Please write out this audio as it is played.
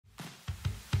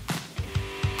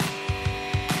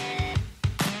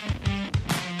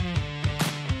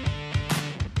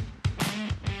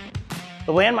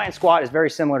The landmine squat is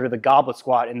very similar to the goblet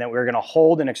squat in that we're going to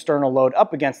hold an external load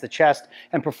up against the chest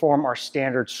and perform our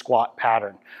standard squat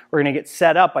pattern. We're going to get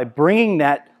set up by bringing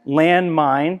that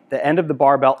landmine, the end of the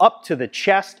barbell, up to the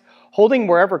chest, holding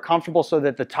wherever comfortable so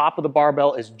that the top of the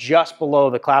barbell is just below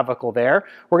the clavicle there.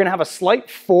 We're going to have a slight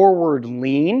forward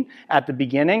lean at the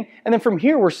beginning, and then from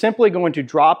here we're simply going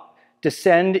to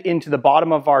descend into the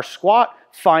bottom of our squat,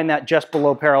 find that just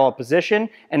below parallel position,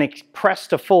 and press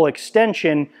to full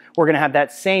extension. We're going to have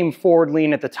that same forward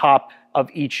lean at the top of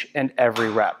each and every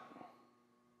rep.